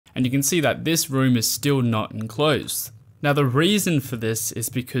And you can see that this room is still not enclosed. Now the reason for this is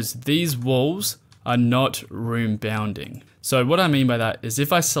because these walls are not room bounding. So what I mean by that is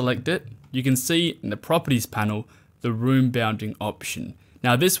if I select it, you can see in the properties panel, the room bounding option.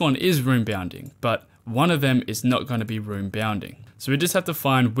 Now this one is room bounding, but one of them is not going to be room bounding. So we just have to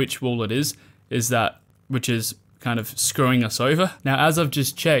find which wall it is which is kind of screwing us over. Now, as I've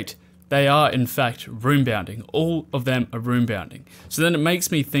just checked, they are in fact room bounding. All of them are room bounding. So then it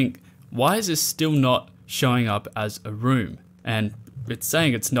makes me think, why is this still not showing up as a room? And it's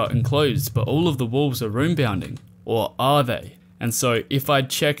saying it's not enclosed, but all of the walls are room bounding, or are they? And so if I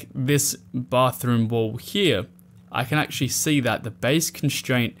check this bathroom wall here, I can actually see that the base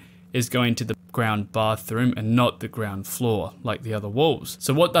constraint is going to the ground bathroom and not the ground floor like the other walls.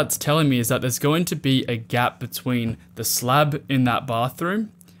 So what that's telling me is that there's going to be a gap between the slab in that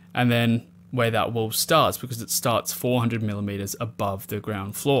bathroom and then where that wall starts, because it starts 400 millimeters above the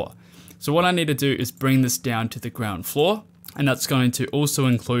ground floor. So what I need to do is bring this down to the ground floor, and that's going to also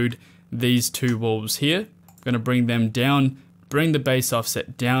include these two walls here. I'm going to bring them down, bring the base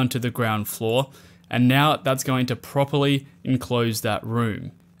offset down to the ground floor, and now that's going to properly enclose that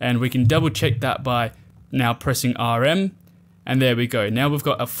room. And we can double check that by now pressing RM, and there we go. Now we've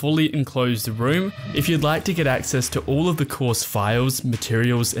got a fully enclosed room. If you'd like to get access to all of the course files,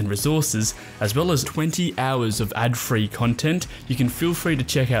 materials, and resources, as well as 20 hours of ad-free content, you can feel free to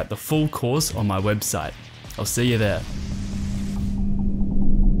check out the full course on my website. I'll see you there.